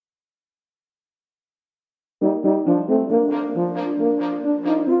Hi,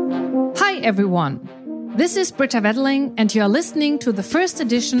 everyone. This is Britta Wedeling, and you're listening to the first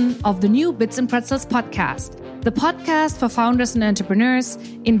edition of the new Bits and Pretzels podcast, the podcast for founders and entrepreneurs,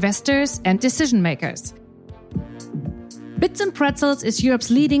 investors, and decision makers. Bits and Pretzels is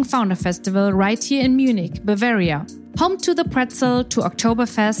Europe's leading founder festival right here in Munich, Bavaria, home to the Pretzel, to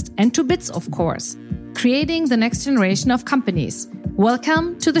Oktoberfest, and to Bits, of course, creating the next generation of companies.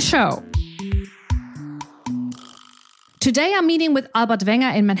 Welcome to the show. Today I'm meeting with Albert Wenger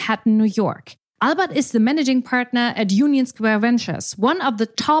in Manhattan, New York. Albert is the managing partner at Union Square Ventures, one of the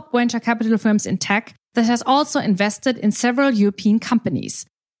top venture capital firms in tech that has also invested in several European companies.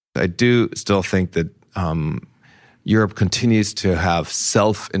 I do still think that Europe continues to have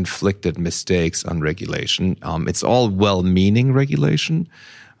self-inflicted mistakes on regulation. It's all well-meaning regulation,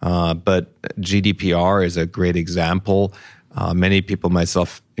 but GDPR is a great example. Many people,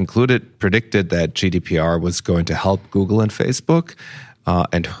 myself included, predicted that GDPR was going to help Google and Facebook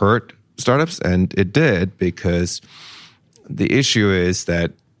and hurt startups, and it did, because the issue is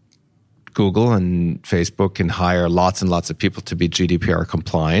that Google and Facebook can hire lots and lots of people to be GDPR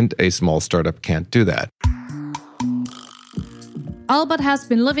compliant. A small startup can't do that. Albert has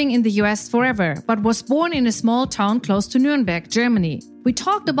been living in the US forever, but was born in a small town close to Nuremberg, Germany. We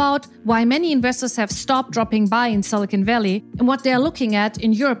talked about why many investors have stopped dropping by in Silicon Valley and what they are looking at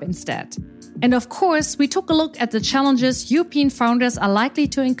in Europe instead. And of course, we took a look at the challenges European founders are likely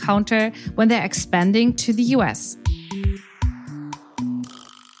to encounter when they're expanding to the US.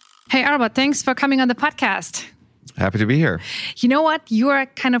 Hey, Albert, thanks for coming on the podcast. Happy to be here. You know what? You're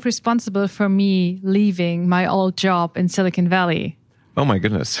kind of responsible for me leaving my old job in Silicon Valley. Oh my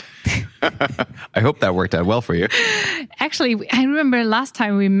goodness. I hope that worked out well for you. Actually, I remember last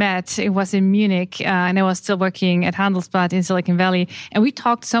time we met, it was in Munich, and I was still working at Handelsblatt in Silicon Valley. And we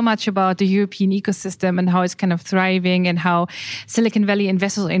talked so much about the European ecosystem and how it's kind of thriving, and how Silicon Valley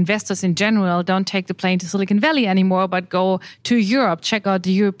investors in general don't take the plane to Silicon Valley anymore, but go to Europe, check out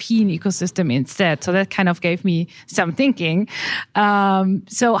the European ecosystem instead. So that kind of gave me some thinking.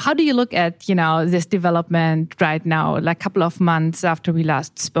 So how do you look at, this development right now, like a couple of months after we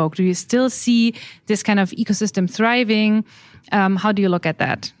last spoke? Do you still see this kind of ecosystem thriving? How do you look at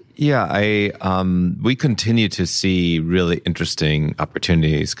that? Yeah, we continue to see really interesting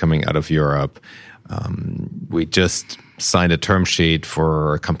opportunities coming out of Europe. We just signed a term sheet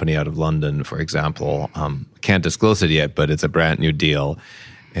for a company out of London, for example. Can't disclose it yet, but it's a brand new deal.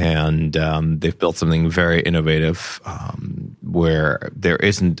 And they've built something very innovative where there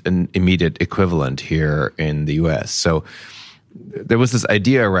isn't an immediate equivalent here in the US. So there was this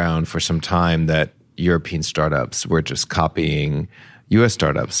idea around for some time that European startups were just copying US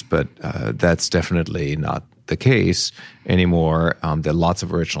startups, but that's definitely not the case anymore. There are lots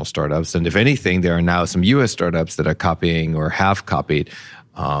of original startups. And if anything, there are now some US startups that are copying or have copied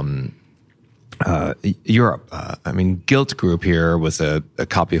Europe. Gilt Group here was a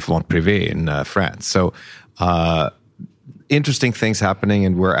copy of Montprivé in France. So interesting things happening,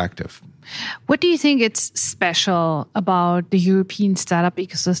 and we're active. What do you think it's special about the European startup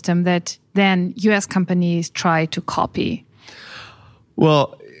ecosystem that then US companies try to copy?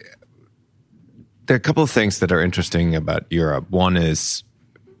 Well, there are a couple of things that are interesting about Europe. One is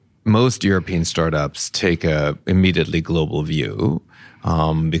most European startups take a immediately global view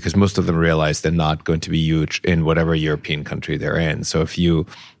because most of them realize they're not going to be huge in whatever European country they're in. So if you,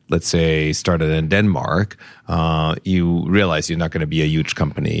 let's say, started in Denmark, you realize you're not going to be a huge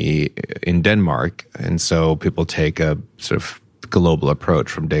company in Denmark. And so people take a sort of global approach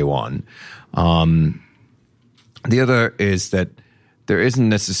from day one. The other is that there isn't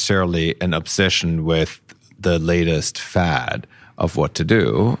necessarily an obsession with the latest fad of what to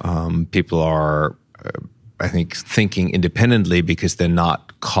do. People are, I think, thinking independently because they're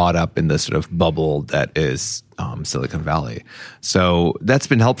not caught up in the sort of bubble that is Silicon Valley. So that's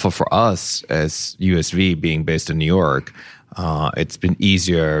been helpful for us as USV being based in New York. It's been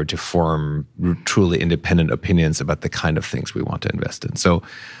easier to form truly independent opinions about the kind of things we want to invest in. So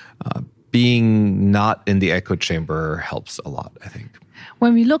being not in the echo chamber helps a lot, I think.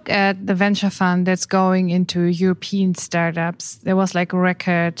 When we look at the venture fund that's going into European startups, there was like a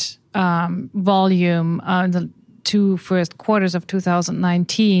record volume in the two first quarters of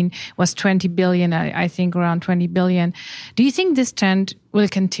 2019 was 20 billion, I think around 20 billion. Do you think this trend will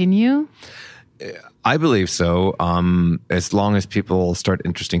continue? I believe so. As long as people start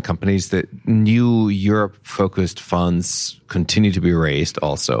interesting companies, that new Europe-focused funds continue to be raised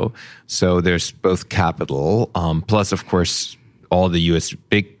also. So there's both capital, plus, of course, all the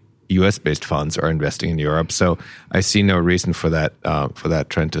big US-based funds are investing in Europe. So I see no reason for that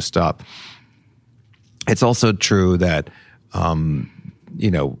trend to stop. it's also true that,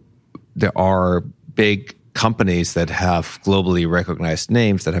 there are big companies that have globally recognized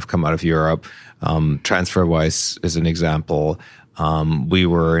names that have come out of Europe. TransferWise is an example. We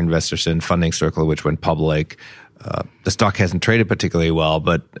were investors in Funding Circle, which went public. The stock hasn't traded particularly well,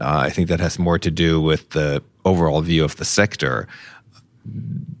 but I think that has more to do with the overall view of the sector.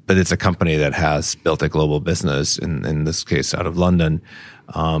 But it's a company that has built a global business, in this case out of London.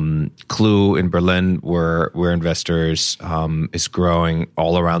 Clue in Berlin, where we're investors, is growing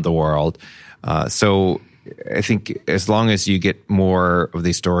all around the world. So I think as long as you get more of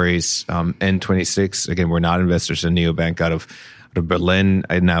these stories, N26, again, we're not investors in Neobank out of Berlin.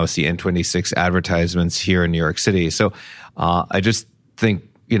 I now see N26 advertisements here in New York City. So I just think,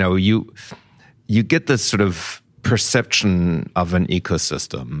 you get this sort of perception of an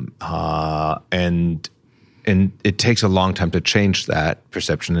ecosystem, and it takes a long time to change that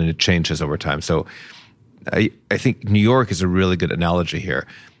perception, and it changes over time. So I think New York is a really good analogy here.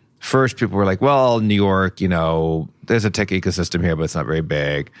 First, people were like, well, New York, there's a tech ecosystem here, but it's not very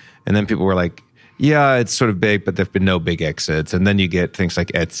big. And then people were like, yeah, it's sort of big, but there've been no big exits. And then you get things like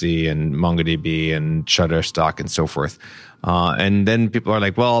Etsy and MongoDB and Shutterstock and so forth. And then people are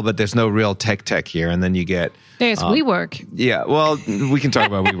like, well, but there's no real tech here. And then you get... There's WeWork. Yeah, well, we can talk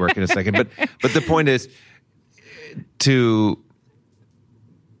about WeWork in a second. But the point is, to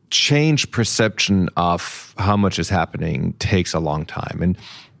change perception of how much is happening takes a long time.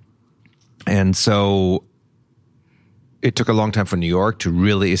 And so it took a long time for New York to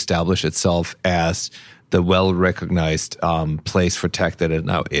really establish itself as the well-recognized place for tech that it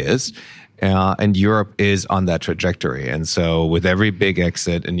now is. And Europe is on that trajectory. And so with every big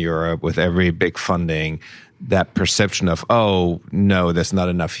exit in Europe, with every big funding, that perception of, oh, no, there's not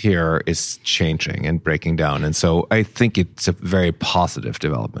enough here is changing and breaking down. And so I think it's a very positive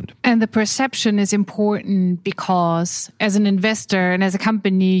development. And the perception is important because as an investor and as a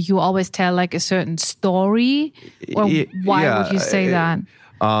company, you always tell like a certain story. Or why would you say that?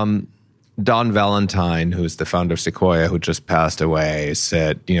 Don Valentine, who's the founder of Sequoia, who just passed away,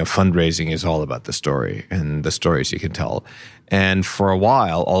 said, fundraising is all about the story and the stories you can tell. And for a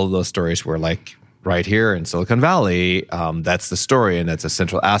while, all of those stories were like, right here in Silicon Valley, that's the story, and that's a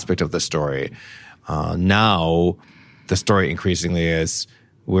central aspect of the story. Now, the story increasingly is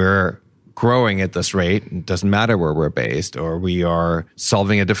we're growing at this rate. It doesn't matter where we're based, or we are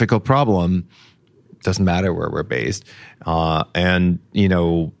solving a difficult problem. It doesn't matter where we're based.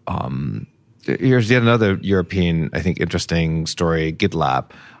 Here's yet another European, I think, interesting story, GitLab.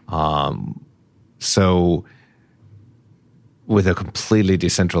 With a completely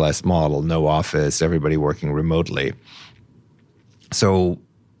decentralized model, no office, everybody working remotely. So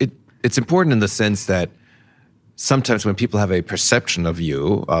it's important in the sense that sometimes when people have a perception of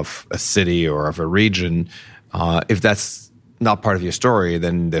you, of a city or of a region, if that's not part of your story,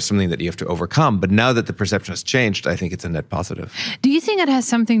 then there's something that you have to overcome. But now that the perception has changed, I think it's a net positive. Do you think it has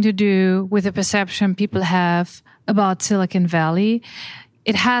something to do with the perception people have about Silicon Valley?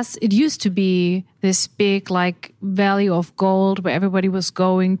 It used to be this big like valley of gold where everybody was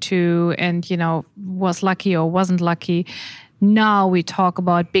going to and, was lucky or wasn't lucky. Now we talk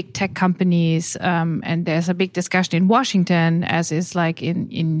about big tech companies, and there's a big discussion in Washington, as is like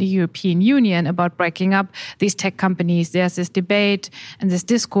in the European Union, about breaking up these tech companies. There's this debate and this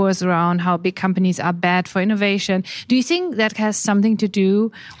discourse around how big companies are bad for innovation. Do you think that has something to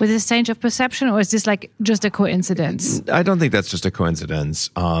do with this change of perception, or is this like just a coincidence? I don't think that's just a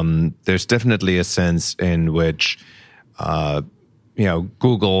coincidence. There's definitely a sense in which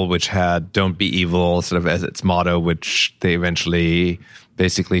Google, which had "Don't be evil" sort of as its motto, which they eventually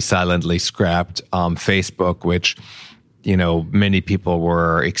basically silently scrapped. Facebook, which, many people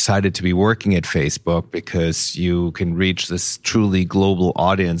were excited to be working at Facebook because you can reach this truly global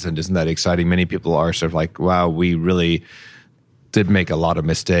audience, and isn't that exciting? Many people are sort of like, wow, we really did make a lot of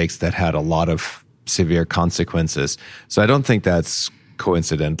mistakes that had a lot of severe consequences. So I don't think that's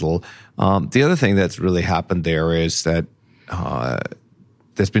coincidental. The other thing that's really happened there is that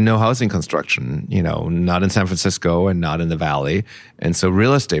there's been no housing construction, not in San Francisco and not in the Valley. And so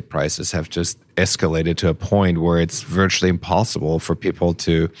real estate prices have just escalated to a point where it's virtually impossible for people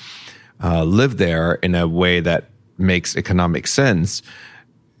to live there in a way that makes economic sense.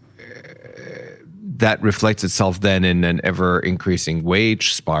 That reflects itself then in an ever-increasing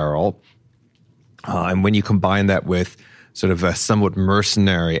wage spiral. And when you combine that with sort of a somewhat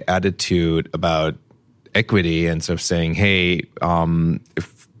mercenary attitude about equity and sort of saying, hey,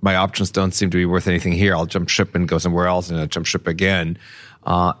 if my options don't seem to be worth anything here, I'll jump ship and go somewhere else and I'll jump ship again.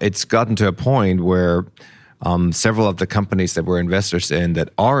 It's gotten to a point where several of the companies that we're investors in that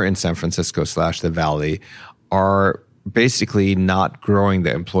are in San Francisco / the Valley are basically not growing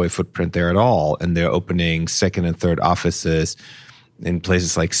the employee footprint there at all. And they're opening second and third offices in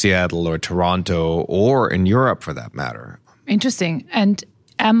places like Seattle or Toronto or in Europe for that matter. Interesting. And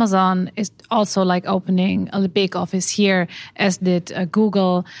Amazon is also like opening a big office here, as did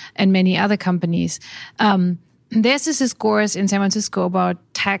Google and many other companies. There's this discourse in San Francisco about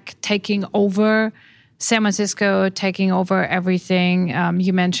tech taking over San Francisco, taking over everything.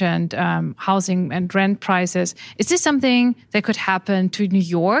 You mentioned housing and rent prices. Is this something that could happen to New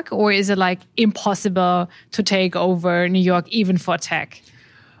York, or is it like impossible to take over New York even for tech?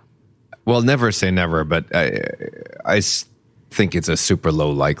 Well, never say never, but I think it's a super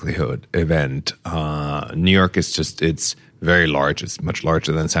low likelihood event. New York is it's very large. It's much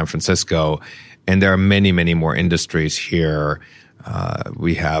larger than San Francisco. And there are many, many more industries here.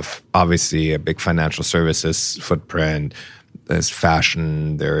 We have obviously a big financial services footprint. There's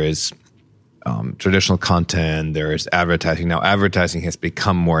fashion. There is traditional content. There is advertising. Now, advertising has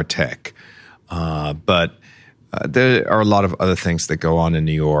become more tech. But there are a lot of other things that go on in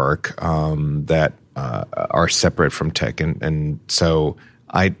New York that are separate from tech. And so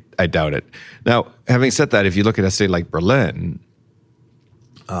I doubt it. Now, having said that, if you look at a state like Berlin,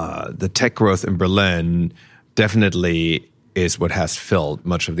 the tech growth in Berlin definitely is what has filled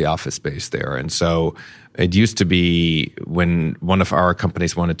much of the office space there. And so it used to be when one of our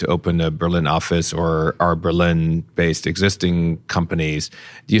companies wanted to open a Berlin office, or our Berlin-based existing companies,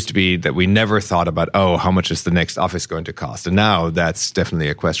 it used to be that we never thought about, how much is the next office going to cost? And now that's definitely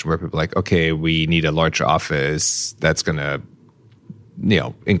a question where people are like, okay, we need a larger office. That's going to,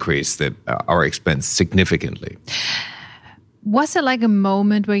 increase our expense significantly. Was there like a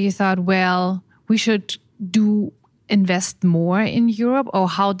moment where you thought, well, we should invest more in Europe, or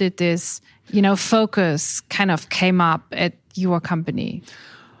how did this, focus kind of came up at your company?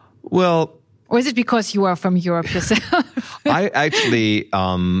 Well, or is it because you are from Europe yourself? I actually,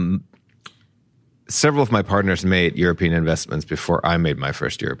 several of my partners made European investments before I made my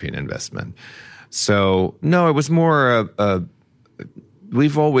first European investment. So no, it was more,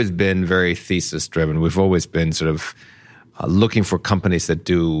 we've always been very thesis driven. We've always been sort of looking for companies that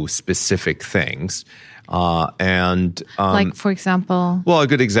do specific things. Like, for example? Well, a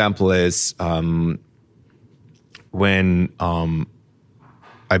good example is when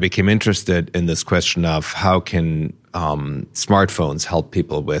I became interested in this question of how can smartphones help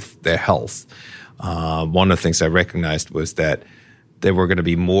people with their health. One of the things I recognized was that there were going to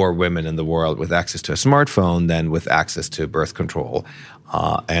be more women in the world with access to a smartphone than with access to birth control.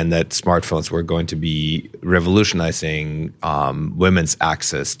 And that smartphones were going to be revolutionizing women's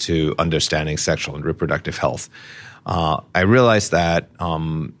access to understanding sexual and reproductive health. I realized that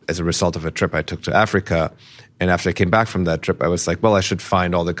as a result of a trip I took to Africa. And after I came back from that trip, I was like, well, I should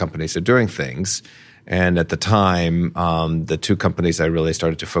find all the companies that are doing things. And at the time, the two companies I really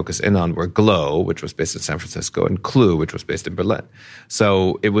started to focus in on were Glow, which was based in San Francisco, and Clue, which was based in Berlin.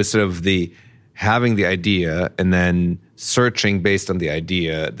 So it was sort of having the idea and then searching based on the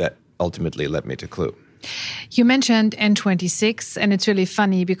idea that ultimately led me to Clue. You mentioned N26, and it's really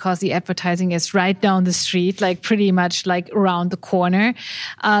funny because the advertising is right down the street, like pretty much like around the corner.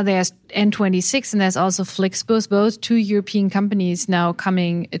 There's N26 and there's also Flixbus, both two European companies now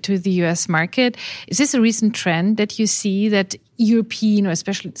coming to the US market. Is this a recent trend that you see that European, or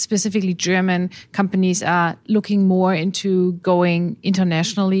specifically German companies are looking more into going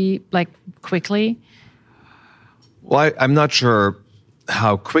internationally, like quickly? Well, I'm not sure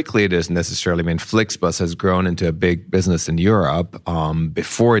how quickly it is necessarily. I mean, Flixbus has grown into a big business in Europe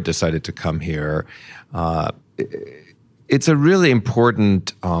before it decided to come here. It's a really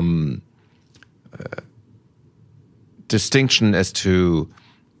important distinction as to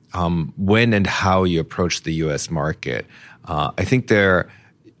when and how you approach the U.S. market. I think there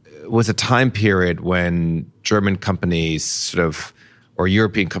was a time period when German companies or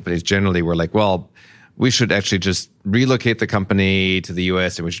European companies generally were like, well, we should actually just relocate the company to the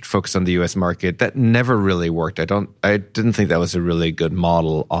U.S. and we should focus on the U.S. market. That never really worked. I didn't think that was a really good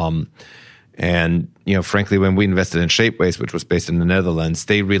model. And frankly, when we invested in Shapeways, which was based in the Netherlands,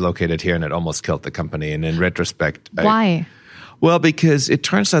 they relocated here and it almost killed the company. And in retrospect, why? Well, because it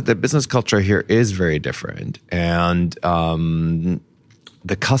turns out that business culture here is very different, and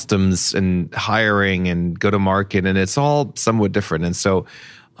the customs and hiring and go to market, and it's all somewhat different. And so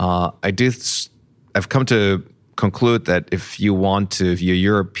I've come to conclude that if you're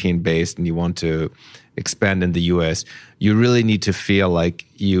European based and you want to expand in the US, you really need to feel like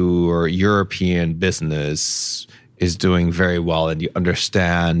your European business is doing very well and you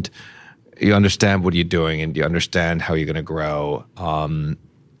understand you understand what you're doing and you understand how you're going to grow.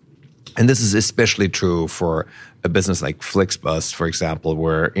 And this is especially true for a business like Flixbus, for example,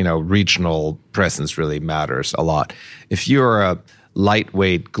 where, regional presence really matters a lot. If you're a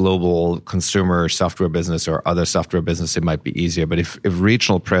lightweight global consumer software business or other software business, it might be easier. But if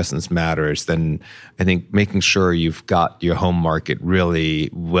regional presence matters, then I think making sure you've got your home market really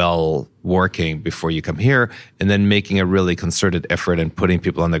well working before you come here, and then making a really concerted effort and putting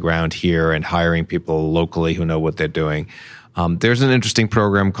people on the ground here and hiring people locally who know what they're doing. There's an interesting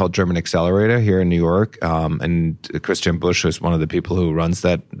program called German Accelerator here in New York, and Christian Busch, who's one of the people who runs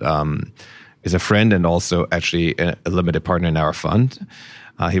that, is a friend and also actually a limited partner in our fund.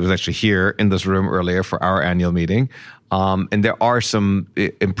 He was actually here in this room earlier for our annual meeting. And there are some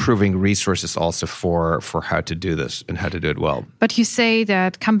improving resources also for how to do this and how to do it well. But you say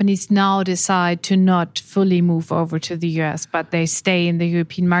that companies now decide to not fully move over to the US, but they stay in the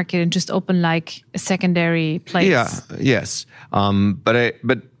European market and just open like a secondary place. Yeah, yes.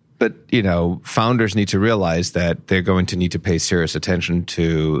 But founders need to realize that they're going to need to pay serious attention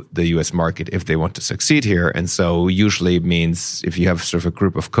to the U.S. market if they want to succeed here. And so usually it means if you have sort of a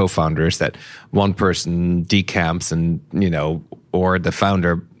group of co-founders that one person decamps and, or the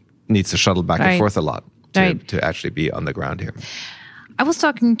founder needs to shuttle back and forth a lot to actually be on the ground here. I was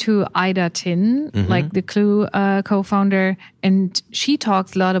talking to Ida Tin, like the Clue co-founder, and she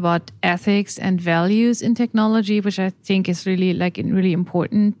talks a lot about ethics and values in technology, which I think is really like a really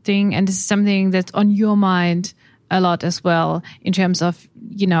important thing. And this is something that's on your mind a lot as well in terms of,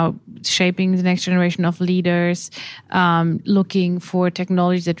 shaping the next generation of leaders, looking for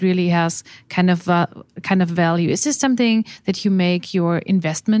technology that really has kind of value. Is this something that you make your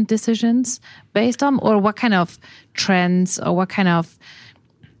investment decisions based on, or what kind of trends or what kind of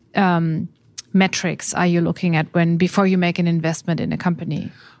metrics are you looking at before you make an investment in a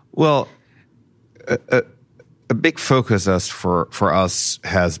company? Well, a big focus for us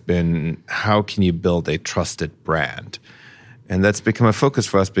has been how can you build a trusted brand? And that's become a focus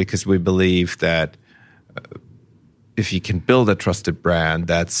for us because we believe that if you can build a trusted brand,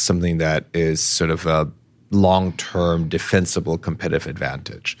 that's something that is sort of a long-term defensible competitive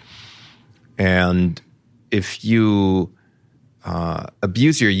advantage. And if you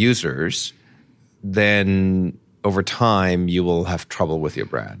abuse your users, then over time you will have trouble with your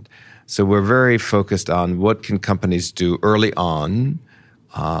brand. So we're very focused on what can companies do early on,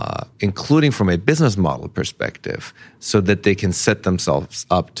 including from a business model perspective, so that they can set themselves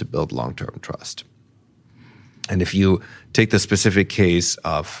up to build long-term trust. And if you take the specific case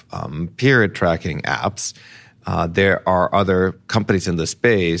of period tracking apps, there are other companies in the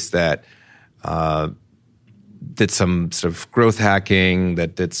space that did some sort of growth hacking,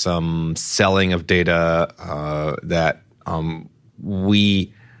 that did some selling of data that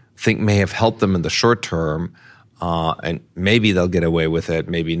we think may have helped them in the short term, and maybe they'll get away with it,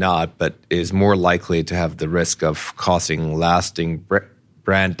 maybe not, but is more likely to have the risk of causing lasting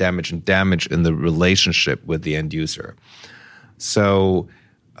brand damage and damage in the relationship with the end user. So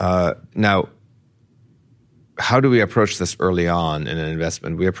now, how do we approach this early on in an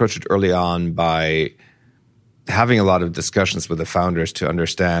investment? We approach it early on by having a lot of discussions with the founders to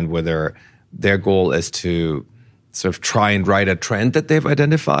understand whether their goal is to sort of try and ride a trend that they've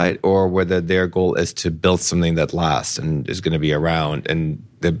identified, or whether their goal is to build something that lasts and is going to be around and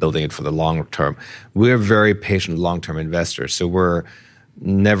they're building it for the long term. We're very patient long-term investors, so we're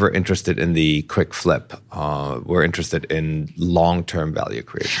never interested in the quick flip. We're interested in long-term value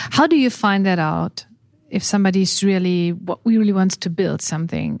creation. How do you find that out? If somebody's really wants to build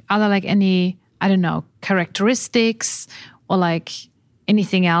something, are there like any, characteristics or like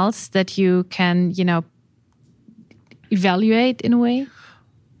anything else that you can, evaluate in a way?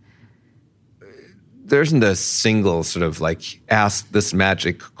 There isn't a single sort of like ask this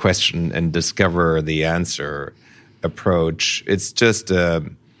magic question and discover the answer approach. It's just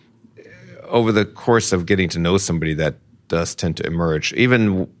over the course of getting to know somebody that does tend to emerge.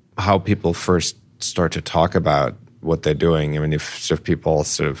 Even how people first start to talk about what they're doing. I mean, if people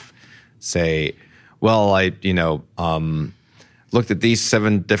sort of say, well, I looked at these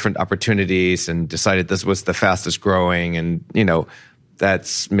 7 different opportunities and decided this was the fastest growing, and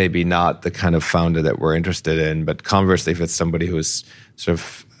that's maybe not the kind of founder that we're interested in. But conversely, if it's somebody who's sort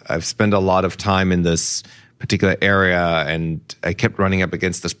of, I've spent a lot of time in this particular area and I kept running up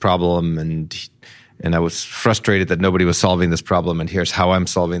against this problem, and I was frustrated that nobody was solving this problem, and here's how I'm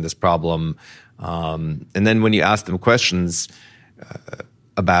solving this problem. And then when you ask them questions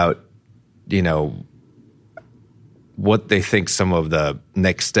about, what they think some of the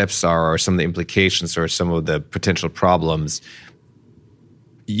next steps are, or some of the implications, or some of the potential problems,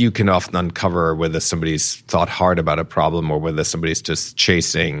 you can often uncover whether somebody's thought hard about a problem or whether somebody's just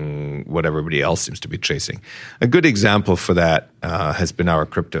chasing what everybody else seems to be chasing. A good example for that has been our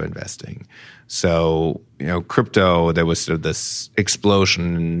crypto investing. So, crypto, there was sort of this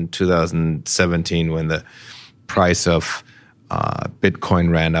explosion in 2017 when the price of Bitcoin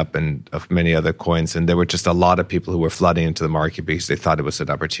ran up and of many other coins. And there were just a lot of people who were flooding into the market because they thought it was an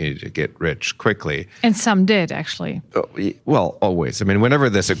opportunity to get rich quickly. And some did, actually. Well, always. I mean, whenever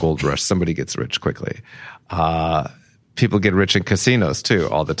there's a gold rush, somebody gets rich quickly. People get rich in casinos, too,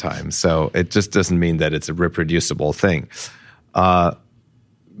 all the time. So it just doesn't mean that it's a reproducible thing.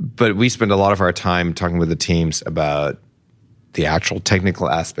 But we spend a lot of our time talking with the teams about the actual technical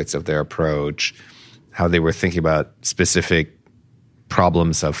aspects of their approach, how they were thinking about specific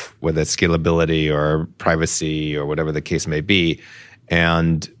problems of whether it's scalability or privacy or whatever the case may be.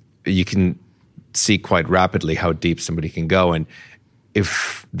 And you can see quite rapidly how deep somebody can go. And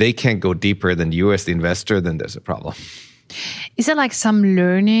if they can't go deeper than you as the investor, then there's a problem. Is there like some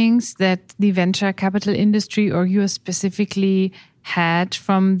learnings that the venture capital industry or you specifically had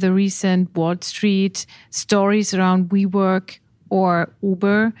from the recent Wall Street stories around WeWork or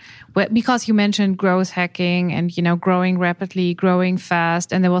Uber? Because you mentioned growth hacking and, growing rapidly, growing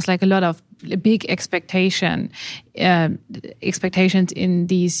fast, and there was like a lot of big expectations in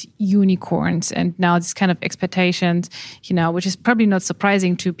these unicorns. And now this kind of expectations, which is probably not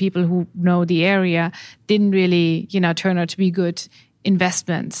surprising to people who know the area, didn't really, turn out to be good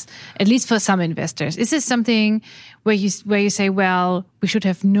investments, at least for some investors. Is this something where you say, well, we should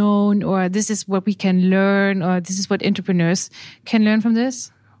have known, or this is what we can learn, or this is what entrepreneurs can learn from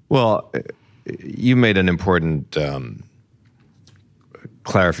this? Well, you made an important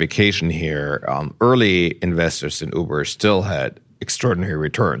clarification here. Early investors in Uber still had extraordinary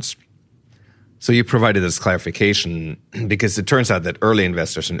returns. So you provided this clarification because it turns out that early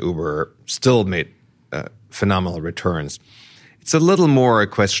investors in Uber still made phenomenal returns. It's a little more a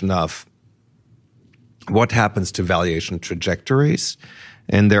question of what happens to valuation trajectories.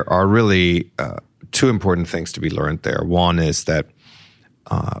 And there are really two important things to be learned there. One is that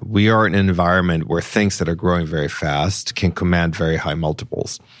we are in an environment where things that are growing very fast can command very high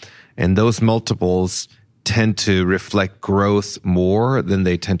multiples. And those multiples tend to reflect growth more than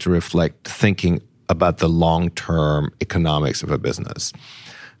they tend to reflect thinking about the long-term economics of a business.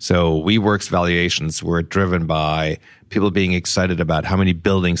 So WeWork's valuations were driven by people being excited about how many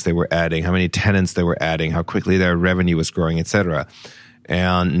buildings they were adding, how many tenants they were adding, how quickly their revenue was growing, et cetera.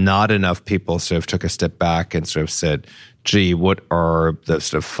 And not enough people sort of took a step back and sort of said, gee, what are the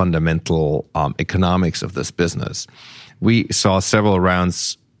sort of fundamental economics of this business? We saw several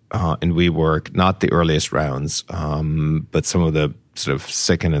rounds in WeWork, not the earliest rounds, but some of the sort of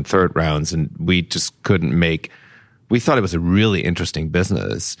second and third rounds, and we just couldn't make... We thought it was a really interesting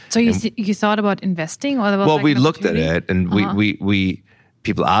business. So you thought about investing, or well, we looked at it, and we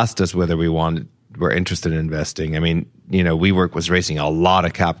people asked us whether were interested in investing. I mean, WeWork was raising a lot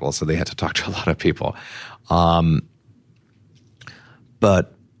of capital, so they had to talk to a lot of people.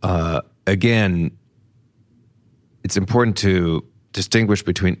 But again, it's important to distinguish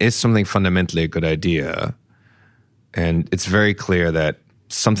between is something fundamentally a good idea, and it's very clear that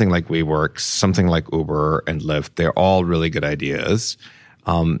something like WeWork, something like Uber and Lyft, they're all really good ideas.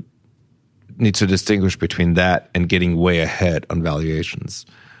 Need to distinguish between that and getting way ahead on valuations.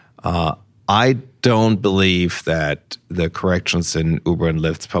 I don't believe that the corrections in Uber and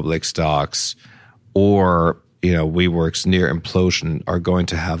Lyft's public stocks or WeWork's near implosion are going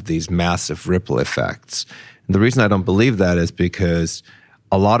to have these massive ripple effects. And the reason I don't believe that is because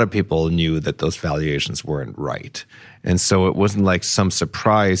a lot of people knew that those valuations weren't right. And so it wasn't like some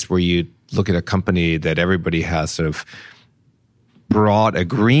surprise where you look at a company that everybody has sort of broad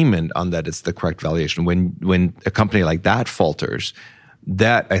agreement on that it's the correct valuation. When a company like that falters,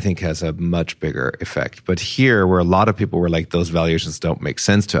 that I think has a much bigger effect. But here, where a lot of people were like, those valuations don't make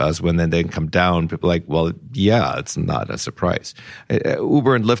sense to us, when then they come down, people are like, well, yeah, it's not a surprise.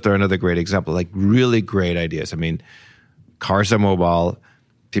 Uber and Lyft are another great example, like really great ideas. I mean, cars are mobile.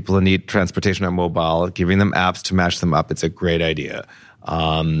 People who need transportation are mobile. Giving them apps to match them up, it's a great idea.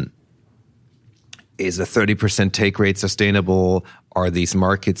 Is a 30% take rate sustainable? Are these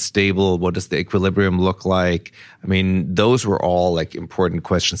markets stable? What does the equilibrium look like? I mean, those were all like important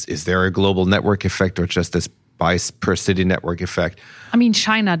questions. Is there a global network effect or just this by per city network effect? I mean,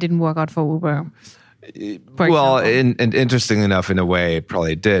 China didn't work out for Uber. Well, and interestingly enough, in a way, it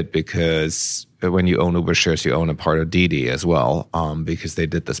probably did, because when you own Uber shares, you own a part of Didi as well, because they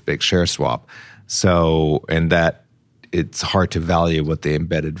did this big share swap. So, and that it's hard to value what the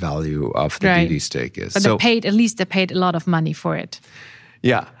embedded value of the Didi stake is. But they paid a lot of money for it.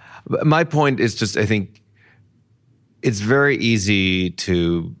 Yeah. My point is just, I think it's very easy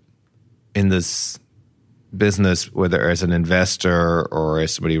to, in this business, whether as an investor or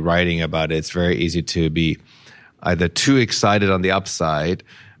as somebody writing about it, it's very easy to be either too excited on the upside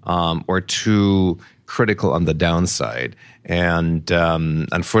or too critical on the downside. And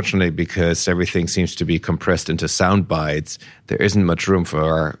unfortunately, because everything seems to be compressed into sound bites, there isn't much room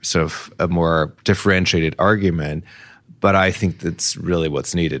for sort of a more differentiated argument. But I think that's really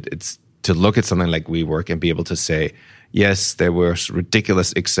what's needed. It's to look at something like WeWork and be able to say, yes, there was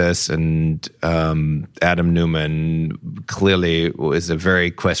ridiculous excess, and Adam Neumann clearly is a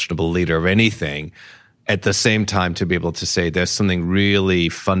very questionable leader of anything. At the same time, to be able to say there's something really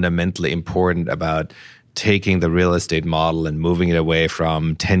fundamentally important about taking the real estate model and moving it away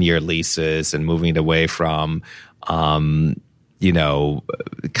from 10-year leases and moving it away from,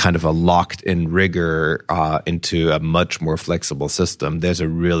 kind of a locked-in rigor into a much more flexible system. There's a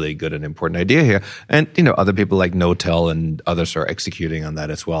really good and important idea here. And, other people like Knotel and others are executing on that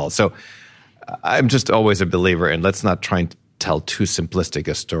as well. So I'm just always a believer in let's not try and tell too simplistic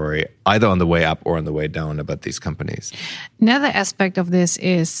a story, either on the way up or on the way down about these companies. Another aspect of this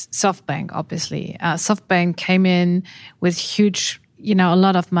is SoftBank, obviously. SoftBank came in with huge, a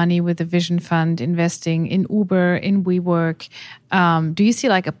lot of money with the Vision Fund investing in Uber, in WeWork. Do you see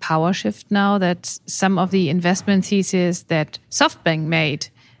like a power shift now that some of the investment theses that SoftBank made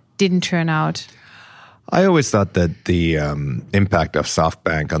didn't turn out? I always thought that the impact of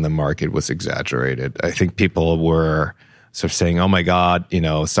SoftBank on the market was exaggerated. I think people were sort of saying, oh my God,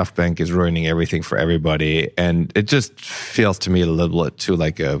 SoftBank is ruining everything for everybody. And it just feels to me a little bit too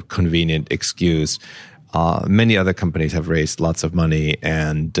like a convenient excuse. Many other companies have raised lots of money,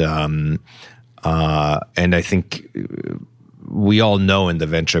 and I think we all know in the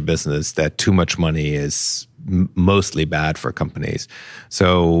venture business that too much money is mostly bad for companies.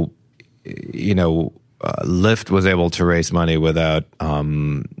 So, Lyft was able to raise money without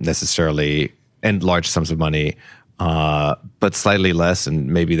necessarily, and large sums of money, but slightly less, and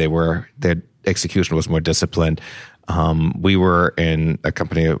maybe their execution was more disciplined. We were in a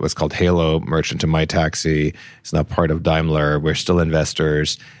company that was called Halo, merged into MyTaxi. It's now part of Daimler. We're still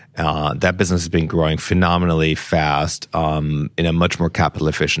investors. That business has been growing phenomenally fast in a much more capital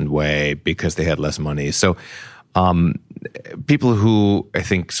efficient way because they had less money. So people who I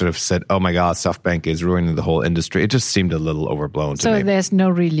think sort of said, oh my God, SoftBank is ruining the whole industry, it just seemed a little overblown to me. So there's no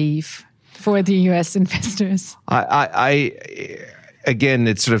relief for the US investors? Again,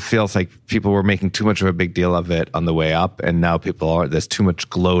 it sort of feels like people were making too much of a big deal of it on the way up, and now there's too much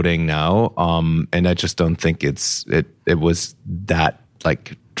gloating now, and I just don't think it was that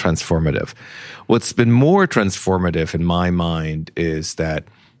like transformative. What's been more transformative in my mind is that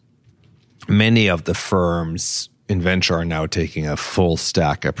many of the firms in venture are now taking a full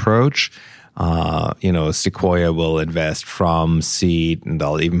stack approach. Sequoia will invest from seed, and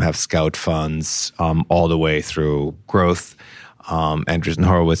they'll even have scout funds all the way through growth. Andreessen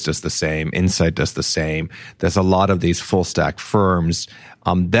Horowitz does the same. Insight does the same. There's a lot of these full stack firms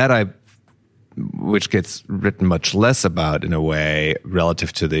which gets written much less about in a way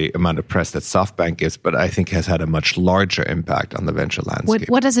relative to the amount of press that SoftBank gets, but I think has had a much larger impact on the venture landscape.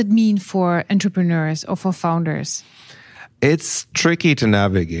 What does it mean for entrepreneurs or for founders? It's tricky to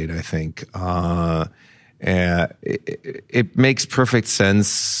navigate, I think. It makes perfect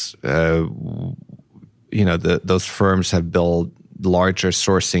sense. Those firms have built larger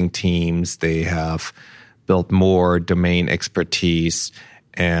sourcing teams. They have built more domain expertise.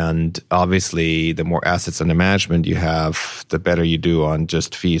 And obviously, the more assets under management you have, the better you do on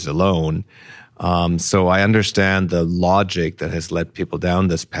just fees alone. So I understand the logic that has led people down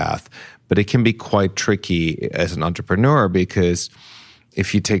this path. But it can be quite tricky as an entrepreneur, because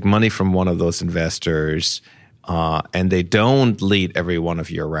if you take money from one of those investors and they don't lead every one of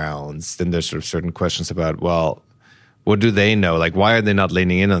your rounds, then there's sort of certain questions about, well, what do they know? Like, why are they not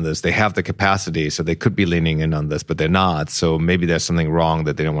leaning in on this? They have the capacity, so they could be leaning in on this, but they're not. So maybe there's something wrong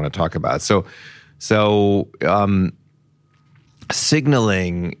that they don't want to talk about. So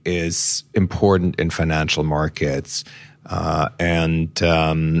signaling is important in financial markets. And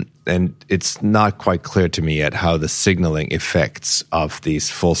it's not quite clear to me yet how the signaling effects of these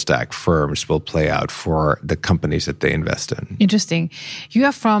full stack firms will play out for the companies that they invest in. Interesting. You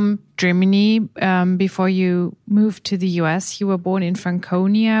are from Germany. Before you moved to the US, you were born in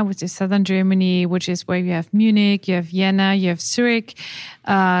Franconia, which is southern Germany, which is where you have Munich, you have Vienna, you have Zurich.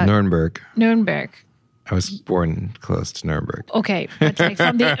 Nuremberg. I was born close to Nuremberg. Okay, but like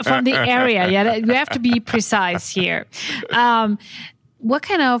from the area, yeah, you have to be precise here. What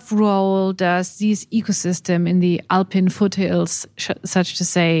kind of role does this ecosystem in the Alpine foothills, such to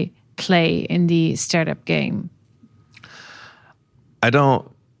say, play in the startup game? I don't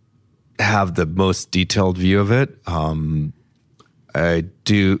have the most detailed view of it. I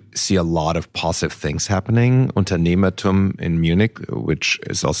do see a lot of positive things happening. Unternehmertum in Munich, which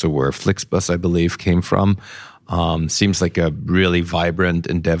is also where Flixbus, I believe, came from, seems like a really vibrant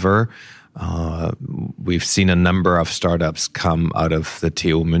endeavor. We've seen a number of startups come out of the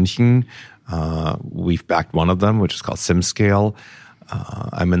TU München. We've backed one of them, which is called SimScale.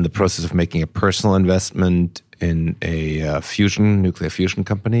 I'm in the process of making a personal investment in a nuclear fusion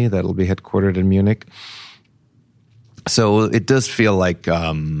company that'll be headquartered in Munich. So it does feel like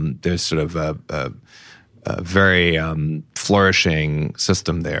there's sort of a very flourishing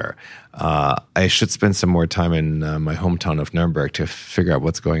system there. I should spend some more time in my hometown of Nuremberg to figure out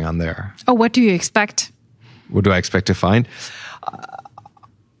what's going on there. Oh, what do you expect? What do I expect to find?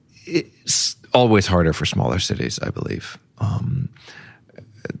 It's always harder for smaller cities, I believe.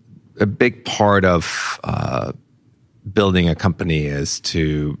 A big part of building a company is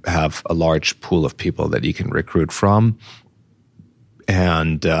to have a large pool of people that you can recruit from,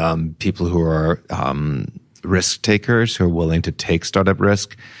 and people who are risk takers, who are willing to take startup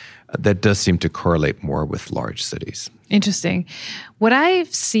risk. That does seem to correlate more with large cities. Interesting. What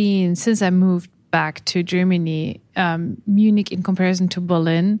I've seen since I moved back to Germany, Munich in comparison to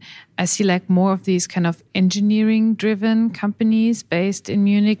Berlin, I see like more of these kind of engineering-driven companies based in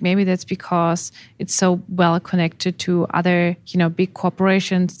Munich. Maybe that's because it's so well connected to other, big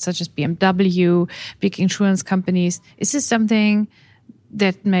corporations such as BMW, big insurance companies. Is this something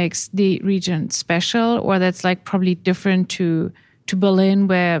that makes the region special, or that's like probably different to Berlin,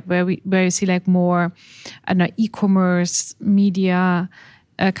 where you see like more, I don't know, e-commerce, media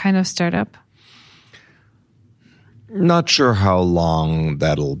kind of startup? Not sure how long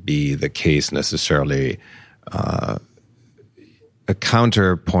that'll be the case necessarily. A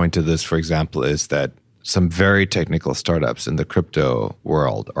counterpoint to this, for example, is that some very technical startups in the crypto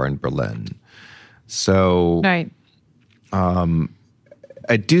world are in Berlin. So right.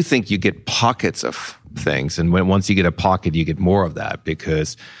 I do think you get pockets of things. And once you get a pocket, you get more of that,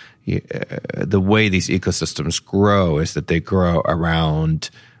 because the way these ecosystems grow is that they grow around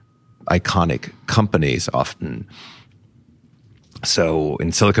iconic companies often. So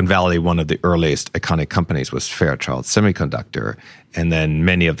in Silicon Valley, one of the earliest iconic companies was Fairchild Semiconductor. And then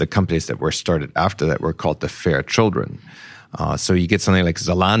many of the companies that were started after that were called the Fair Children. So you get something like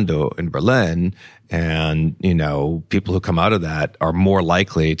Zalando in Berlin, and, people who come out of that are more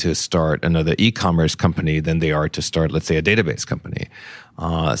likely to start another e-commerce company than they are to start, let's say, a database company.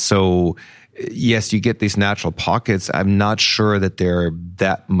 So yes, you get these natural pockets. I'm not sure that they're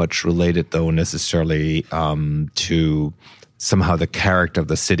that much related, though, necessarily to somehow the character of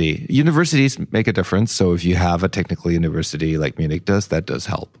the city. Universities make a difference. So if you have a technical university like Munich does, that does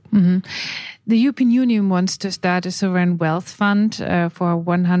help. Mm-hmm. The European Union wants to start a sovereign wealth fund for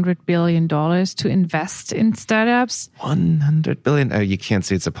 $100 billion to invest in startups. $100 billion? Oh, you can't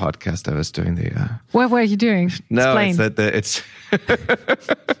see it's a podcast. I was doing the... What were you doing? No, Explain. it's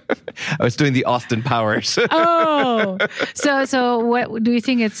I was doing the Austin Powers. Oh, so what do you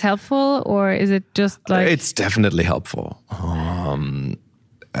think it's helpful, or is it just like... It's definitely helpful.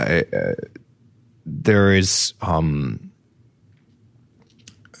 There is...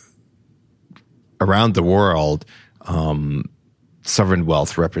 around the world, sovereign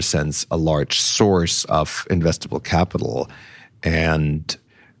wealth represents a large source of investable capital, and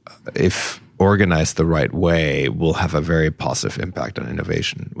if organized the right way, will have a very positive impact on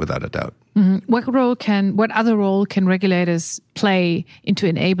innovation, without a doubt. Mm-hmm. What other role can regulators play into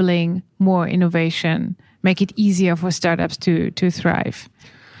enabling more innovation, make it easier for startups to thrive?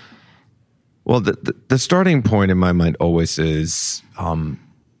 Well, the starting point in my mind always is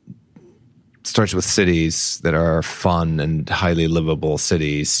starts with cities that are fun and highly livable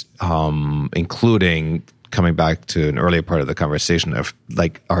cities, including, coming back to an earlier part of the conversation,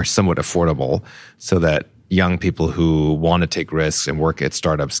 are somewhat affordable, so that young people who want to take risks and work at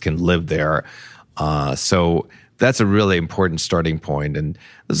startups can live there. So that's a really important starting point, and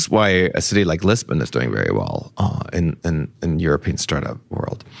this is why a city like Lisbon is doing very well in European startup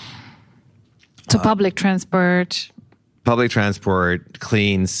world. So public transport,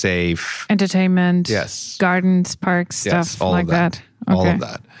 clean, safe. Entertainment. Yes. Gardens, parks, stuff like that. Okay. All of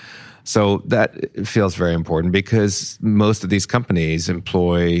that. So that feels very important, because most of these companies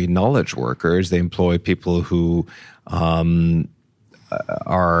employ knowledge workers. They employ people who are,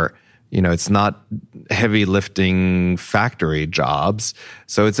 it's not heavy lifting factory jobs.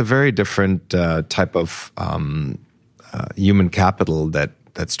 So it's a very different type of human capital that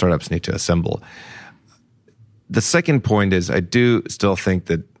startups need to assemble. The second point is I do still think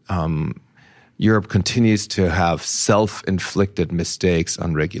that Europe continues to have self-inflicted mistakes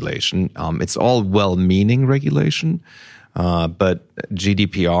on regulation. It's all well-meaning regulation, but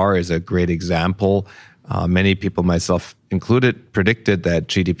GDPR is a great example. Many people, myself included, predicted that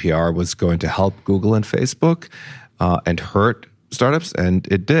GDPR was going to help Google and Facebook and hurt startups, and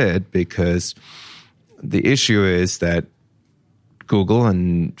it did, because the issue is that Google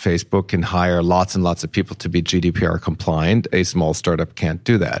and Facebook can hire lots and lots of people to be GDPR compliant. A small startup can't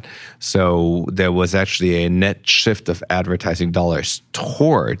do that. So there was actually a net shift of advertising dollars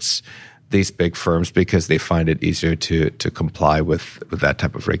towards these big firms because they find it easier to comply with that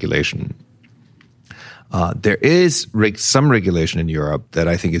type of regulation. There is some regulation in Europe that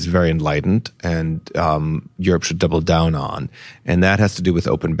I think is very enlightened, and Europe should double down on, and that has to do with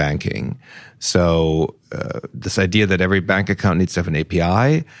open banking. So this idea that every bank account needs to have an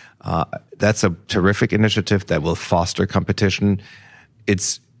API, that's a terrific initiative that will foster competition.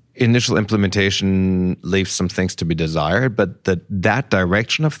 Its initial implementation leaves some things to be desired, but that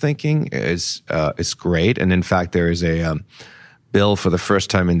direction of thinking is great. And in fact, there is a bill for the first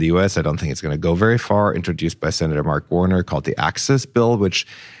time in the U.S., I don't think it's going to go very far, introduced by Senator Mark Warner, called the Access Bill, which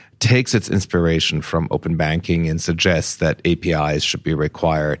takes its inspiration from open banking and suggests that APIs should be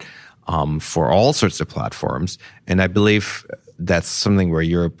required for all sorts of platforms. And I believe that's something where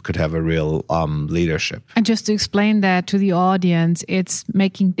Europe could have a real leadership. And just to explain that to the audience, it's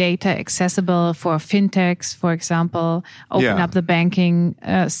making data accessible for fintechs, for example, open up the banking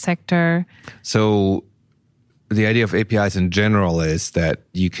sector. So the idea of APIs in general is that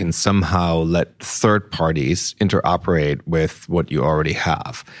you can somehow let third parties interoperate with what you already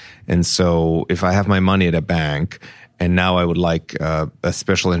have. And so if I have my money at a bank and now I would like a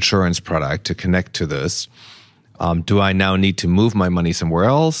special insurance product to connect to this, do I now need to move my money somewhere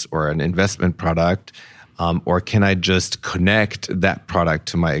else, or an investment product, or can I just connect that product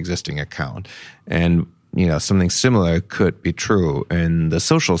to my existing account? And something similar could be true in the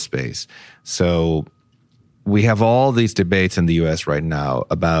social space. So we have all these debates in the US right now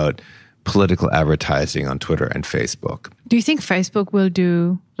about political advertising on Twitter and Facebook. Do you think Facebook will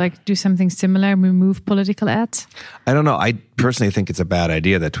do something similar, remove political ads? I don't know. I personally think it's a bad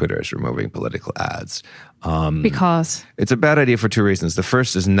idea that Twitter is removing political ads. Because? It's a bad idea for two reasons. The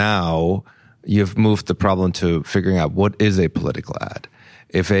first is now you've moved the problem to figuring out what is a political ad.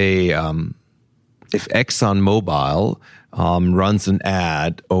 If ExxonMobil runs an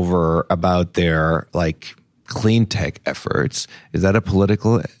ad about their clean tech efforts, is that a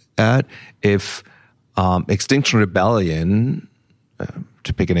political ad? If Extinction Rebellion,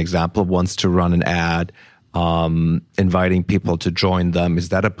 to pick an example, wants to run an ad inviting people to join them, is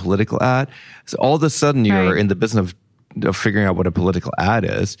that a political ad? So all of a sudden you're in the business of figuring out what a political ad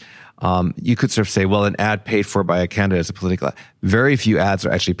is. You could sort of say, well, an ad paid for by a candidate is a political ad. Very few ads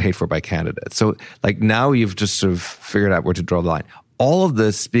are actually paid for by candidates. So now you've just sort of figured out where to draw the line. All of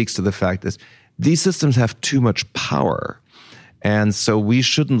this speaks to the fact that these systems have too much power. And so we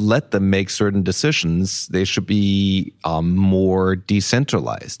shouldn't let them make certain decisions. They should be more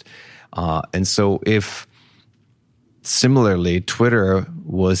decentralized. And so if similarly Twitter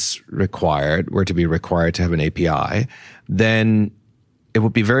were to be required to have an API, then it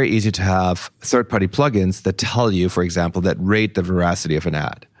would be very easy to have third-party plugins that tell you, for example, that rate the veracity of an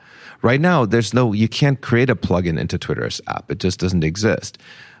ad. Right now, you can't create a plugin into Twitter's app. It just doesn't exist.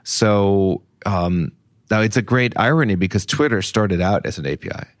 So now it's a great irony because Twitter started out as an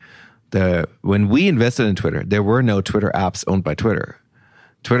API. When we invested in Twitter, there were no Twitter apps owned by Twitter.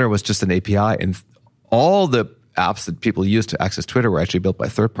 Twitter was just an API, and all the apps that people used to access Twitter were actually built by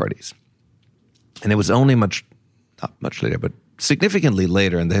third parties. And it was only not much later, but significantly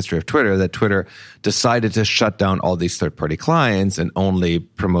later in the history of Twitter that Twitter decided to shut down all these third-party clients and only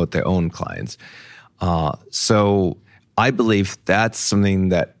promote their own clients. So I believe that's something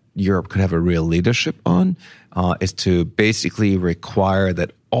that Europe could have a real leadership on, is to basically require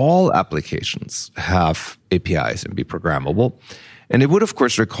that all applications have APIs and be programmable. And it would, of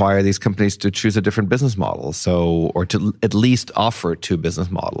course, require these companies to choose a different business model, or to at least offer two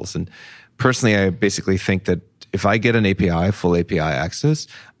business models. And personally, I basically think that if I get an API, full API access,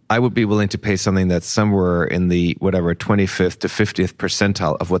 I would be willing to pay something that's somewhere in the 25th to 50th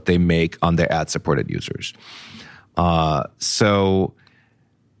percentile of what they make on their ad-supported users. So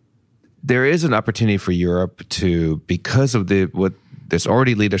there is an opportunity for Europe to, because of there's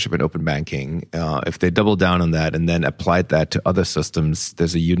already leadership in open banking. If they double down on that and then applied that to other systems,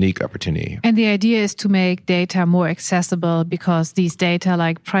 there's a unique opportunity. And the idea is to make data more accessible, because these data,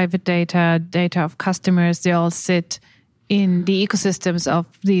 like private data of customers, they all sit in the ecosystems of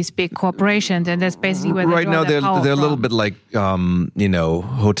these big corporations, and that's basically where right now they're a little from. bit like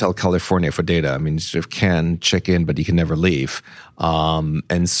Hotel California for data. I mean, you sort of can check in, but you can never leave,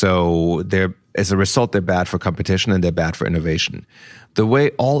 and so as a result, they're bad for competition and they're bad for innovation. The way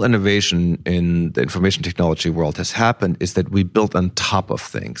all innovation in the information technology world has happened is that we built on top of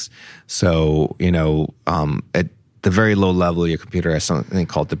things. So at the very low level, your computer has something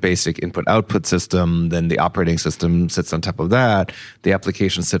called the basic input-output system. Then the operating system sits on top of that. The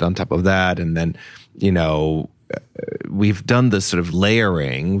applications sit on top of that. And then, we've done this sort of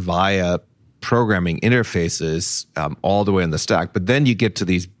layering via programming interfaces all the way in the stack. But then you get to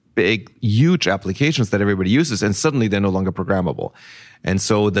these big, huge applications that everybody uses, and suddenly they're no longer programmable. And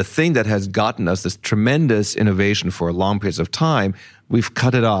so the thing that has gotten us this tremendous innovation for long periods of time, we've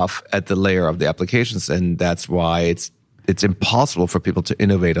cut it off at the layer of the applications, and that's why it's impossible for people to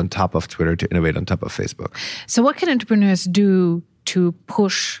innovate on top of Twitter, to innovate on top of Facebook. So what can entrepreneurs do to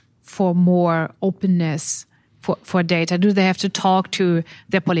push for more openness for data? Do they have to talk to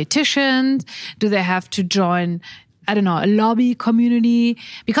their politicians? Do they have to join, I don't know, a lobby community?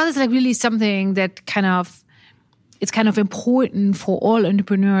 Because it's like really something that it's kind of important for all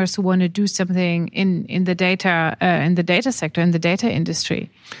entrepreneurs who want to do something in the data sector, in the data industry.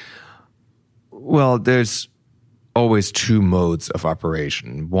 Well, there's always two modes of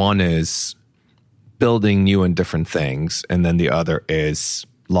operation. One is building new and different things, and then the other is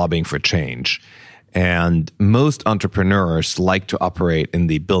lobbying for change. And most entrepreneurs like to operate in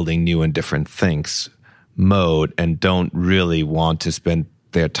the building new and different things mode and don't really want to spend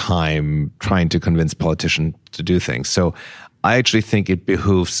their time trying to convince politicians to do things. So I actually think it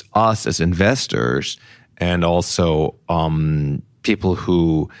behooves us as investors and also people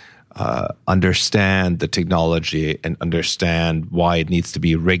who understand the technology and understand why it needs to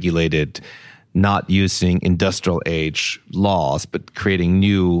be regulated, not using industrial age laws, but creating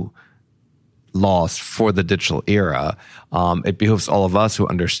new laws for the digital era. It behooves all of us who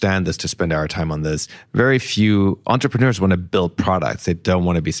understand this to spend our time on this. Very few entrepreneurs want to build products. They don't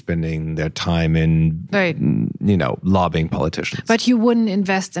want to be spending their time in, lobbying politicians. But you wouldn't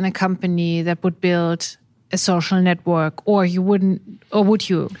invest in a company that would build a social network, or would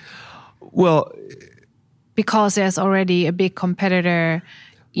you? Well, because there's already a big competitor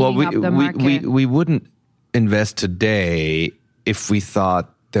eating up the market. We wouldn't invest today if we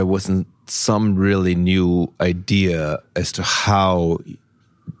thought there wasn't some really new idea as to how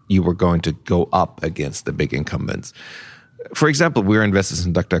you were going to go up against the big incumbents. For example, we're investors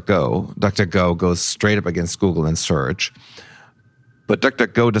in DuckDuckGo. DuckDuckGo goes straight up against Google in search. But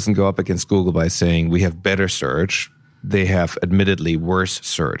DuckDuckGo doesn't go up against Google by saying we have better search. They have admittedly worse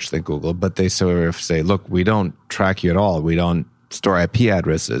search than Google, but they sort of say, look, we don't track you at all. We don't store IP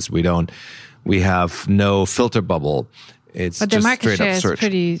addresses. We have no filter bubble. It's but just the market straight share up search. Is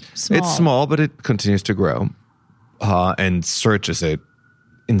pretty small. It's small, but it continues to grow. And search is an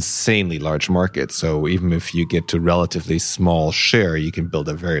insanely large market. So even if you get to relatively small share, you can build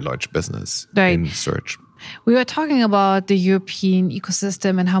a very large business in search. We were talking about the European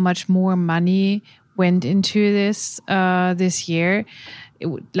ecosystem and how much more money went into this this year,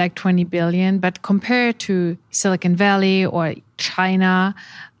 like 20 billion. But compared to Silicon Valley or China,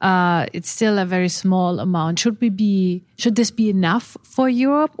 it's still a very small amount. Should this be enough for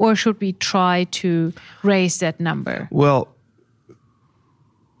Europe, or should we try to raise that number? Well,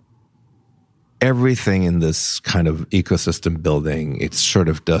 everything in this kind of ecosystem building, it sort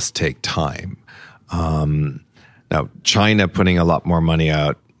of does take time. Now, China putting a lot more money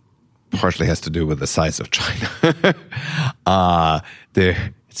out partially has to do with the size of China.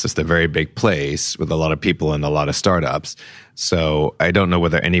 It's just a very big place with a lot of people and a lot of startups. So I don't know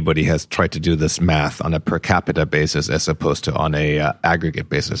whether anybody has tried to do this math on a per capita basis as opposed to on a aggregate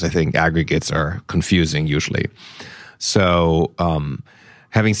basis. I think aggregates are confusing usually. So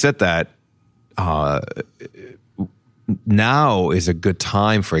having said that, now is a good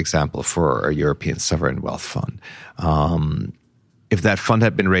time, for example, for a European sovereign wealth fund. If that fund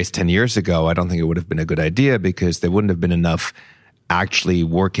had been raised 10 years ago, I don't think it would have been a good idea because there wouldn't have been enough actually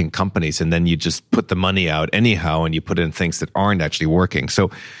working companies. And then you just put the money out anyhow and you put in things that aren't actually working. So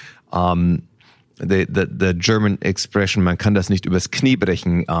the German expression, man kann das nicht übers Knie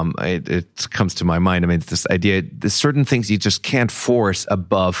brechen, it comes to my mind. I mean, it's this idea, there's certain things you just can't force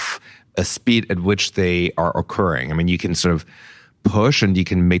above a speed at which they are occurring. I mean, you can sort of push and you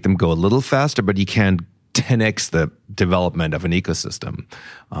can make them go a little faster, but you can't 10x the development of an ecosystem.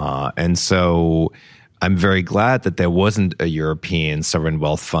 And so I'm very glad that there wasn't a European sovereign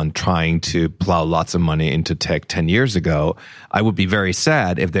wealth fund trying to plow lots of money into tech 10 years ago. I would be very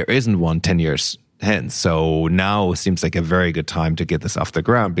sad if there isn't one 10 years hands. So now seems like a very good time to get this off the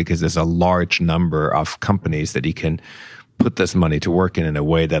ground because there's a large number of companies that you can put this money to work in a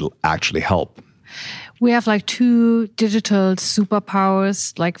way that'll actually help. We have like two digital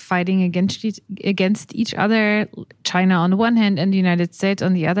superpowers like fighting against each other, China on the one hand and the United States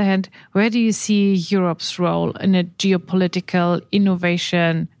on the other hand. Where do you see Europe's role in a geopolitical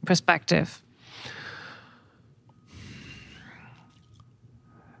innovation perspective?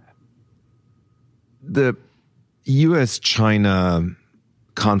 The US-China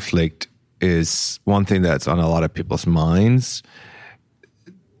conflict is one thing that's on a lot of people's minds.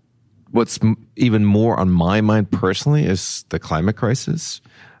 What's even more on my mind personally is the climate crisis,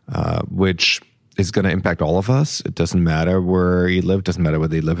 which is going to impact all of us. It doesn't matter where you live. It doesn't matter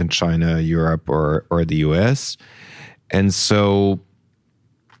whether you live in China, Europe, or the US. And so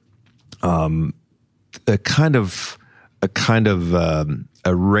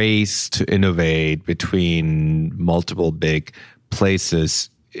a race to innovate between multiple big places,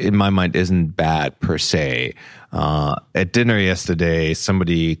 in my mind, isn't bad per se. At dinner yesterday,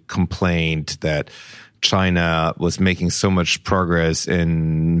 somebody complained that China was making so much progress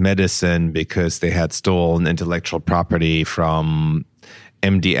in medicine because they had stolen intellectual property from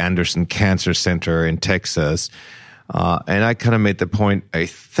MD Anderson Cancer Center in Texas. And I kind of made the point, I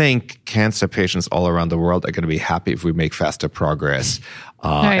think cancer patients all around the world are going to be happy if we make faster progress.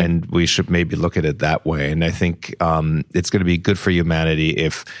 Right. And we should maybe look at it that way. And I think it's going to be good for humanity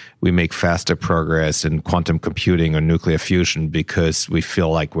if we make faster progress in quantum computing or nuclear fusion because we feel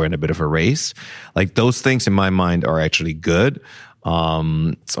like we're in a bit of a race. Like those things in my mind are actually good.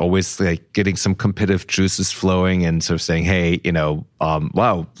 It's always like getting some competitive juices flowing and sort of saying, hey,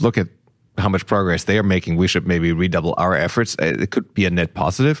 wow, look at how much progress they are making. We should maybe redouble our efforts. It could be a net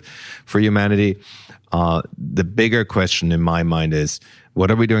positive for humanity. The bigger question in my mind is, what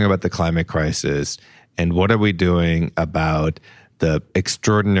are we doing about the climate crisis? And what are we doing about the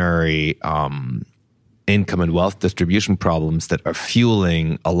extraordinary income and wealth distribution problems that are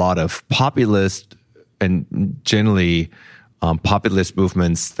fueling a lot of populist and generally populist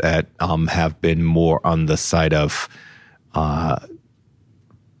movements that have been more on the side of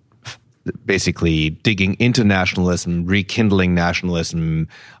basically digging into nationalism, rekindling nationalism,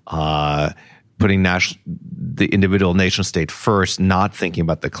 putting the individual nation state first, not thinking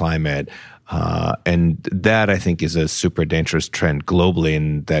about the climate. And that, I think, is a super dangerous trend globally,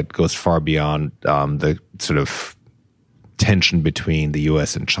 and that goes far beyond the sort of tension between the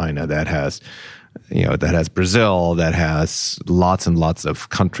U.S. and China. That has Brazil, that has lots and lots of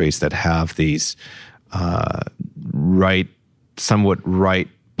countries that have these somewhat right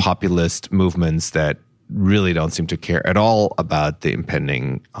populist movements that really don't seem to care at all about the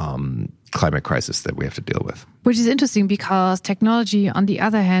impending climate crisis that we have to deal with. Which is interesting because technology, on the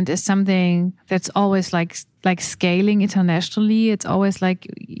other hand, is something that's always like scaling internationally. It's always like,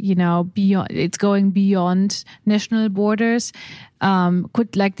 beyond. It's going beyond national borders.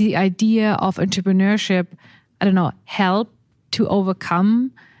 Could like the idea of entrepreneurship, help to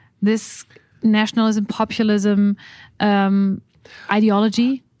overcome this nationalism, populism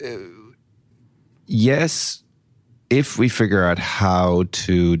ideology? Yes, if we figure out how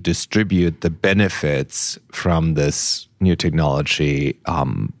to distribute the benefits from this new technology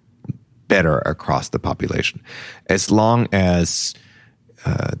better across the population. As long as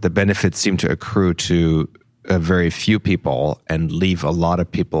the benefits seem to accrue to a very few people and leave a lot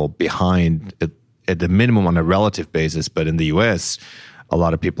of people behind at the minimum on a relative basis, but in the US, a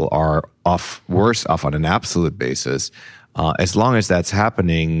lot of people are worse off on an absolute basis. As long as that's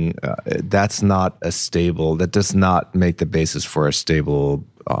happening, that does not make the basis for a stable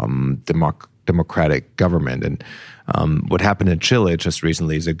democratic government. And what happened in Chile just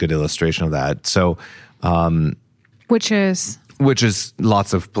recently is a good illustration of that. So, which is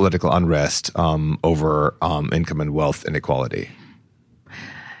lots of political unrest over income and wealth inequality.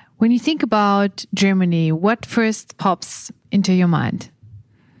 When you think about Germany, what first pops into your mind?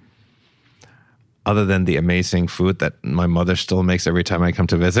 Other than the amazing food that my mother still makes every time I come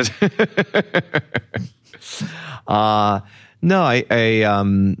to visit.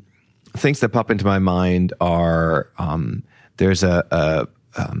 Things that pop into my mind are there's a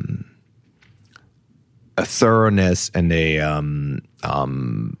thoroughness and a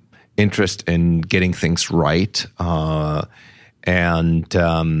interest in getting things right, and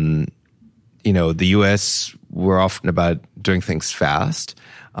the U.S. we're often about doing things fast.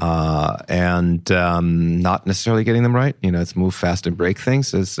 And not necessarily getting them right. It's move fast and break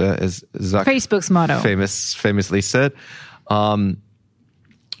things, as Zuck Facebook's motto famously said. I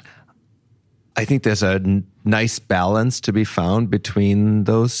think there's a nice balance to be found between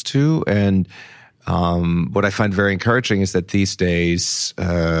those two, and what I find very encouraging is that these days,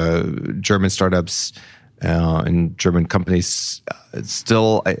 German startups and German companies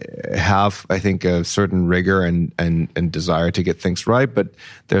still have, I think, a certain rigor and desire to get things right. But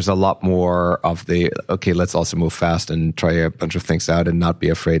there's a lot more of the, okay, let's also move fast and try a bunch of things out and not be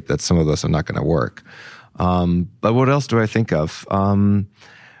afraid that some of those are not going to work. But what else do I think of? I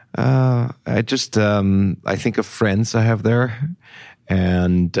think of friends I have there,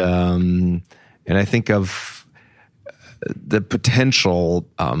 and I think of the potential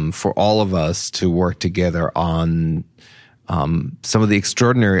for all of us to work together on some of the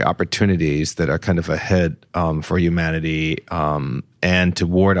extraordinary opportunities that are kind of ahead for humanity, and to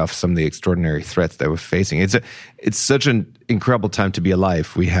ward off some of the extraordinary threats that we're facing. It's such an incredible time to be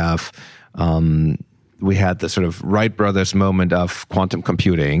alive. We had the sort of Wright brothers moment of quantum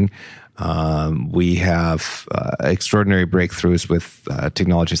computing. We have extraordinary breakthroughs with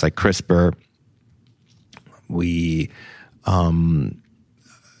technologies like CRISPR. We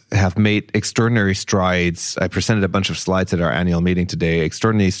have made extraordinary strides. I presented a bunch of slides at our annual meeting today.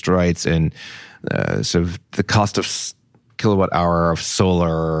 Extraordinary strides in sort of the cost of kilowatt hour of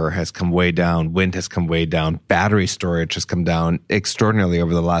solar has come way down. Wind has come way down. Battery storage has come down extraordinarily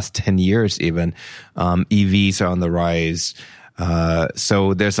over the last 10 years even. EVs are on the rise.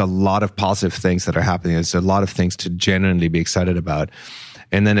 So there's a lot of positive things that are happening. There's a lot of things to genuinely be excited about.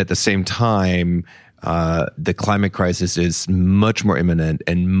 And then at the same time, the climate crisis is much more imminent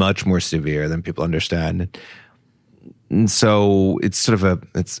and much more severe than people understand. And so it's sort of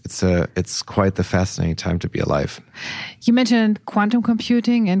it's quite the fascinating time to be alive. You mentioned quantum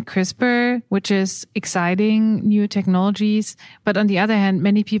computing and CRISPR, which is exciting new technologies. But on the other hand,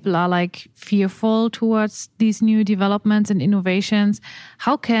 many people are like fearful towards these new developments and innovations.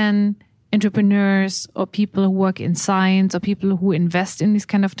 How can entrepreneurs or people who work in science or people who invest in these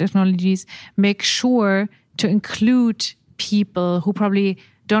kind of technologies make sure to include people who probably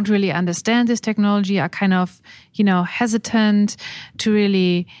don't really understand this technology, are kind of, hesitant to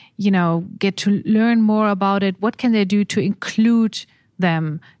really, get to learn more about it? What can they do to include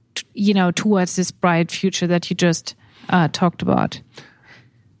them, towards this bright future that you just talked about?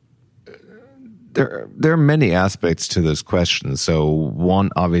 There are many aspects to this question. So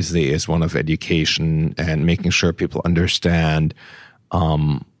one obviously is one of education and making sure people understand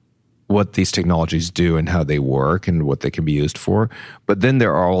what these technologies do and how they work and what they can be used for. But then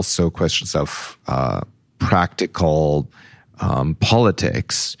there are also questions of practical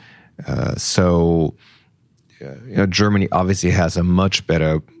politics. Germany obviously has a much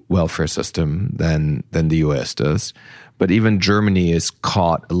better welfare system than the US does. But even Germany is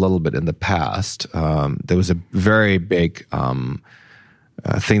caught a little bit in the past. There was a very big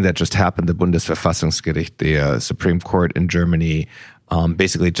thing that just happened. The Bundesverfassungsgericht, the Supreme Court in Germany,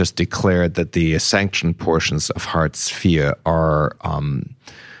 basically just declared that the sanctioned portions of Hartz IV are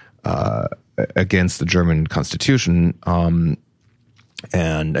against the German constitution.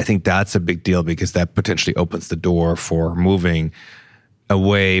 And I think that's a big deal because that potentially opens the door for moving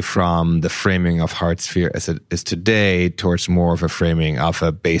away from the framing of Hartz IV as it is today towards more of a framing of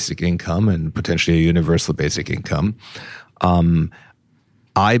a basic income and potentially a universal basic income.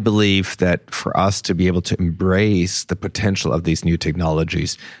 I believe that for us to be able to embrace the potential of these new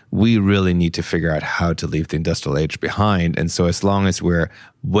technologies, we really need to figure out how to leave the industrial age behind. And so as long as we're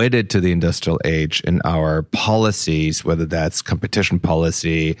wedded to the industrial age in our policies, whether that's competition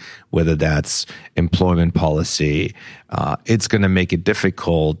policy, whether that's employment policy, it's going to make it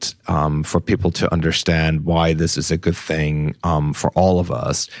difficult for people to understand why this is a good thing for all of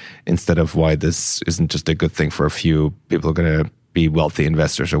us, instead of why this isn't just a good thing for a few people who are going to be wealthy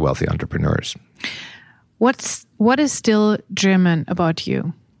investors or wealthy entrepreneurs. What is still German about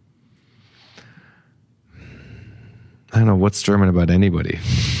you? I don't know what's German about anybody.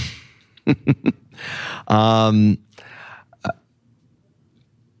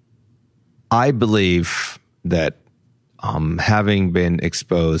 I believe that having been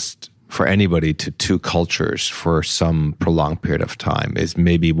exposed for anybody to two cultures for some prolonged period of time is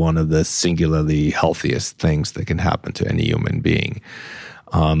maybe one of the singularly healthiest things that can happen to any human being.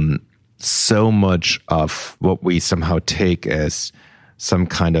 So much of what we somehow take as some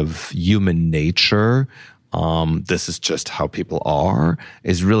kind of human nature, this is just how people are,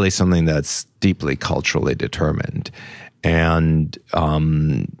 is really something that's deeply culturally determined. And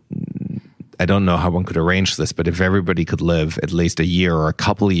I don't know how one could arrange this, but if everybody could live at least a year or a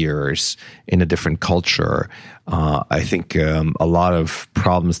couple of years in a different culture, I think a lot of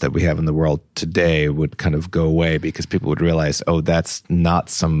problems that we have in the world today would kind of go away, because people would realize, oh, that's not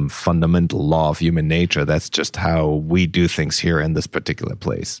some fundamental law of human nature. That's just how we do things here in this particular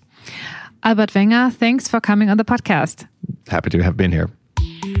place. Albert Wenger, thanks for coming on the podcast. Happy to have been here.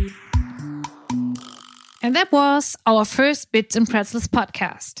 And that was our first Bits and Pretzels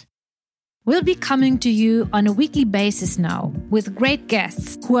podcast. We'll be coming to you on a weekly basis now with great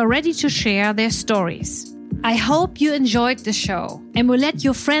guests who are ready to share their stories. I hope you enjoyed the show and will let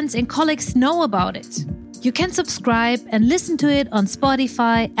your friends and colleagues know about it. You can subscribe and listen to it on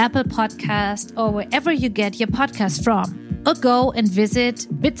Spotify, Apple Podcast, or wherever you get your podcast from. Or go and visit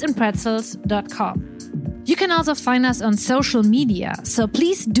bitsandpretzels.com. You can also find us on social media, so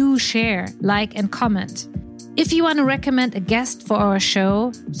please do share, like, and comment. If you want to recommend a guest for our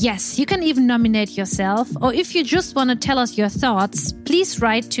show, yes, you can even nominate yourself. Or if you just want to tell us your thoughts, please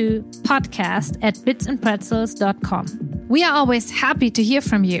write to podcast@bitsandpretzels.com. We are always happy to hear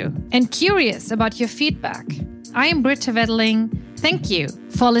from you and curious about your feedback. I am Britta Wedeling. Thank you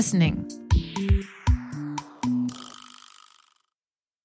for listening.